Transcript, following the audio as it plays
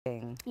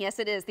fun. Yes,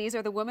 it is. These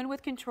are the Woman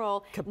with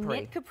Control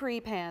Knit Capri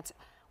Pants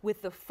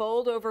with the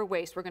fold-over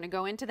waist. We're going to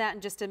go into that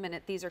in just a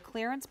minute. These are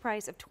clearance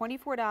price of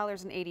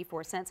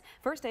 $24.84.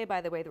 First day,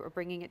 by the way, that we're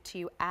bringing it to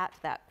you at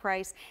that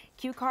price.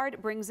 Q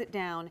Card brings it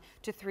down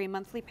to 3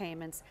 monthly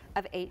payments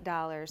of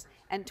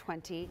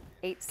 $8.28.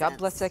 God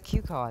bless that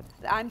Q Card.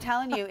 I'm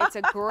telling you, it's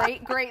a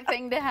great, great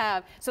thing to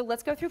have. So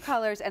let's go through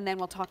colors, and then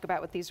we'll talk about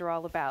what these are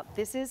all about.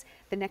 This is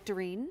the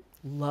nectarine.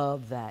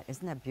 Love that.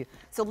 Isn't that beautiful?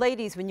 So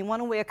ladies, when you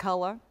want to wear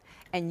color,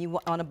 and you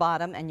on a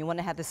bottom, and you want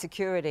to have the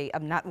security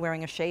of not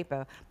wearing a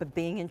shaper, but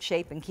being in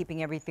shape and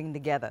keeping everything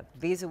together.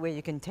 These are where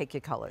you can take your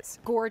colors.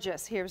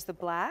 Gorgeous. Here's the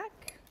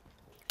black.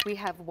 We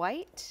have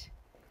white,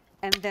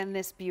 and then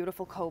this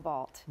beautiful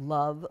cobalt.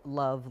 Love,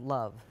 love,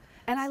 love.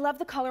 And I love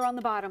the color on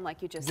the bottom,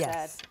 like you just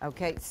said.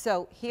 Okay,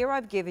 so here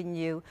I've given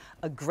you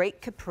a great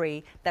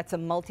capri that's a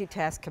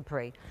multitask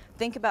capri.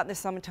 Think about the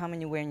summertime when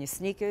you're wearing your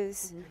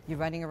sneakers, you're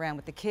running around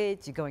with the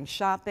kids, you're going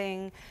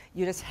shopping,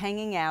 you're just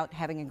hanging out,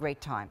 having a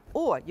great time.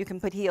 Or you can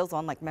put heels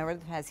on like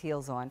Meredith has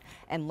heels on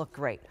and look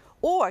great.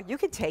 Or you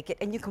can take it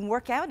and you can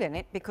work out in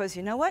it because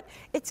you know what?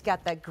 It's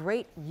got that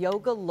great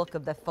yoga look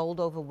of the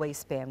fold-over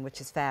waistband, which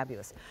is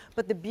fabulous.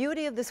 But the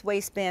beauty of this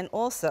waistband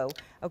also,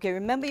 okay,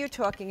 remember you're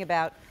talking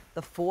about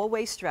the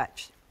four-way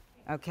stretch,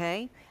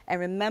 okay? And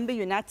remember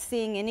you're not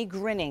seeing any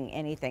grinning,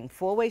 anything.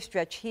 Four-way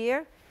stretch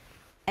here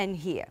and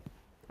here,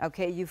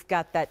 okay? You've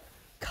got that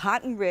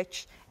cotton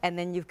rich, and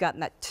then you've got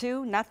not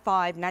 2, not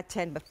 5, not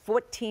 10, but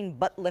 14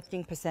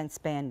 butt-lifting %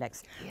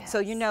 spandex. Yes. So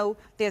you know,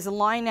 there's a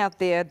line out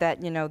there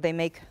that, you know, they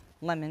make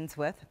lemons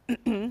with, a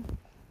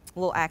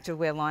little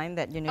activewear line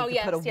that you need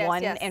to put a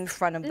 1 in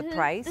front of the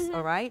price,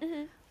 all right?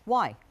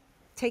 Why?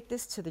 Take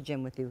this to the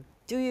gym with you.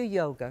 Do your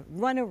yoga,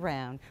 run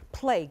around,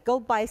 play, go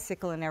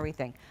bicycle and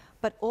everything.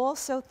 But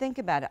also think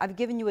about it. I've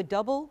given you a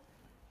double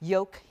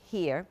yoke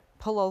here,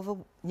 pull over,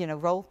 you know,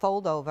 roll,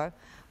 fold over.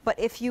 But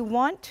if you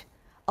want,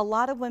 a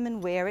lot of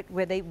women wear it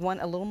where they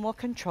want a little more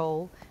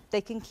control. They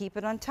can keep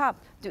it on top.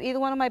 Do either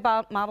one of my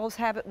models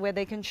have it where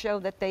they can show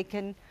that they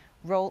can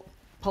roll,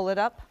 pull it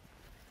up?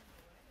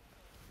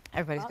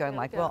 Everybody's going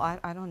like, well,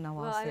 I don't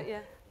know. I'll see.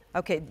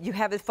 Okay, you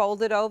have it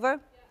folded over?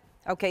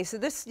 Okay, so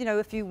this, you know,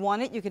 if you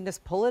want it, you can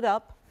just pull it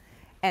up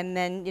and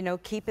then, you know,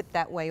 keep it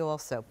that way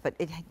also. But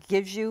it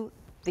gives you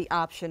the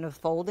option of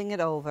folding it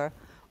over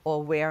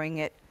or wearing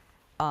it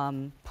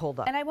pulled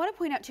up. And I want to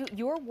point out too,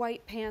 your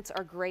white pants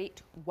are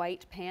great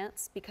white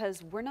pants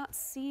because we're not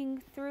seeing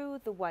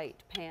through the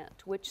white pant,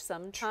 which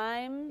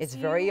sometimes it's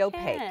very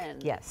opaque. Can.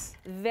 Yes.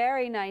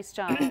 Very nice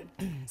job.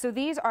 So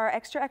these are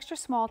extra, extra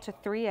small to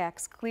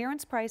 3X,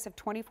 clearance price of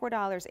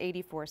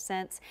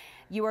 $24.84.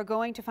 You are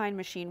going to find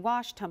machine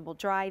wash, tumble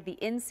dry. The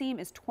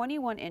inseam is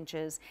 21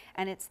 inches,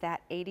 and it's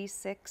that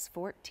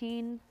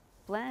 86-14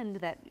 blend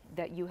that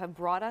you have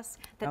brought us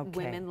that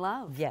women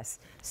love. Yes.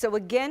 So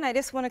again, I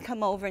just want to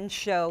come over and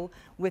show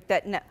with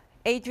that. Now,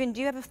 Adrian,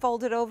 do you have it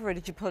folded over or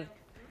did you put it?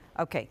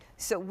 Okay.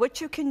 So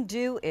what you can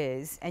do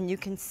is, and you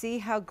can see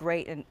how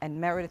great,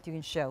 and Meredith, you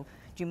can show.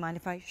 Do you mind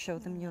if I show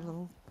them your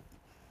little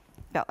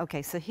belt?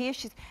 Okay, so here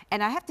she's,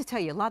 and I have to tell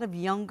you, a lot of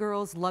young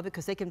girls love it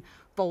because they can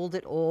fold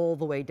it all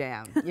the way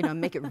down, you know,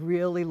 make it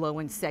really low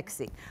and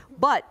sexy.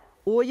 But,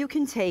 or you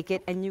can take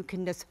it and you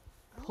can just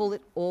pull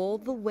it all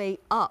the way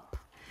up.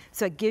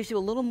 So it gives you a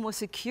little more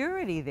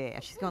security there.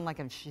 She's going like,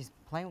 she's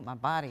playing with my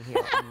body here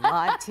on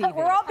live TV.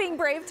 We're all being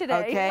brave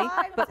today. Okay,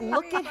 but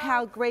look at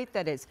how great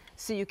that is.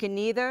 So you can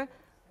either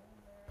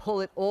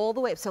pull it all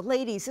the way up. So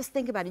ladies, just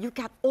think about it. You've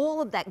got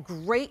all of that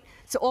great,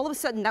 so all of a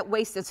sudden that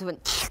waist just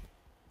went,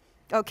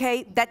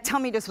 okay? That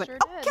tummy just went,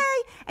 okay.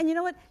 And you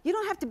know what? You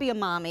don't have to be a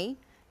mommy.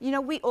 You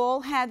know, we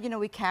all have, you know,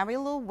 we carry a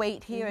little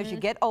weight here. As you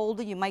get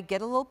older, you might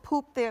get a little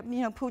poop there,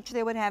 you know, pooch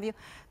there, what have you.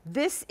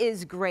 This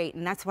is great,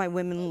 and that's why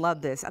women love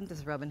this. I'm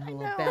just rubbing her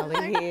little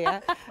belly here.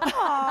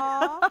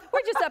 Aww.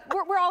 We're just up,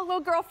 we're all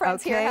little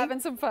girlfriends here having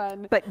some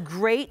fun. But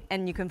great,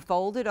 and you can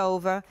fold it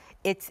over.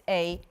 It's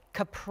a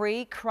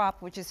capri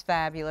crop, which is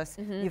fabulous.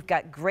 You've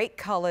got great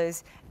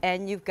colors,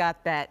 and you've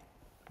got that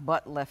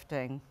butt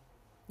lifting.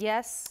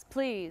 Yes,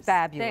 please.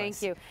 Fabulous.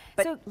 Thank you.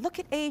 But so, look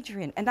at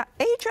Adrian. And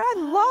Adrian, I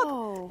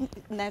love.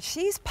 Now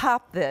she's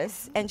popped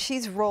this and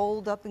she's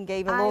rolled up and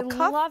gave a little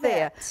cuff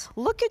there.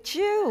 Look at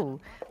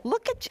you.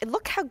 Look at you.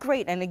 Look how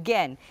great. And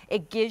again,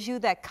 it gives you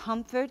that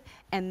comfort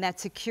and that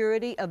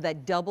security of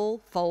that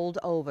double fold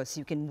over. So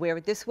you can wear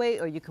it this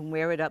way or you can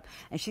wear it up.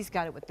 And she's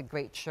got it with the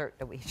great shirt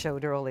that we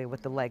showed earlier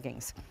with the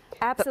leggings.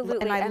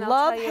 Absolutely. But, and I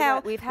love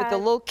how with the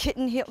little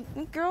kitten heel.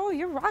 Girl,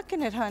 you're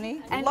rocking it,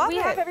 honey. And we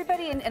have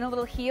everybody in a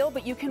little heel,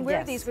 but you can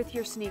wear these with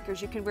your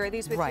sneakers. You can wear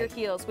these with your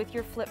heels, with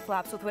your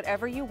flip-flops, with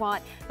whatever you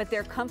want. But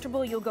they're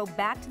comfortable. You'll go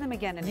back to them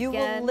again and again. You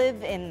will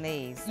live in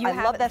these.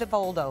 I love that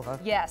fold over.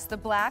 Yes, the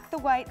black, the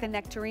white, the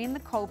nectarine, the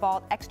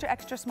cobalt, extra,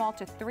 extra small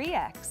to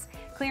 3X.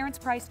 Clearance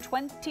price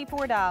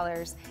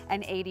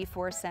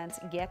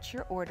 $24.84. Get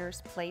your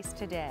orders placed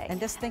today. And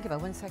just think about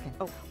it, 1 second.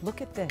 Oh,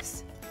 look at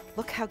this.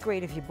 Look how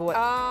great if you bought.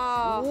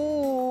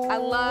 Oh, I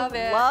love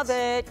it. Love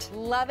it.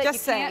 Love it.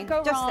 Just you can't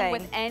go wrong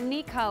with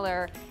any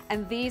color.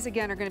 And these,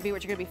 again, are going to be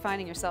what you're going to be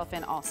finding yourself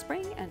in all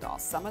spring and all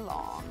summer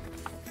long.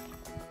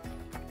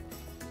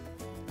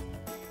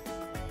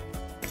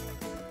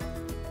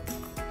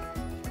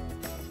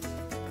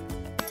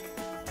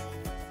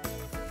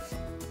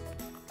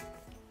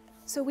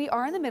 So we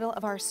are in the middle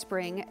of our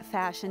spring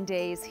fashion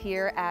days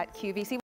here at QVC.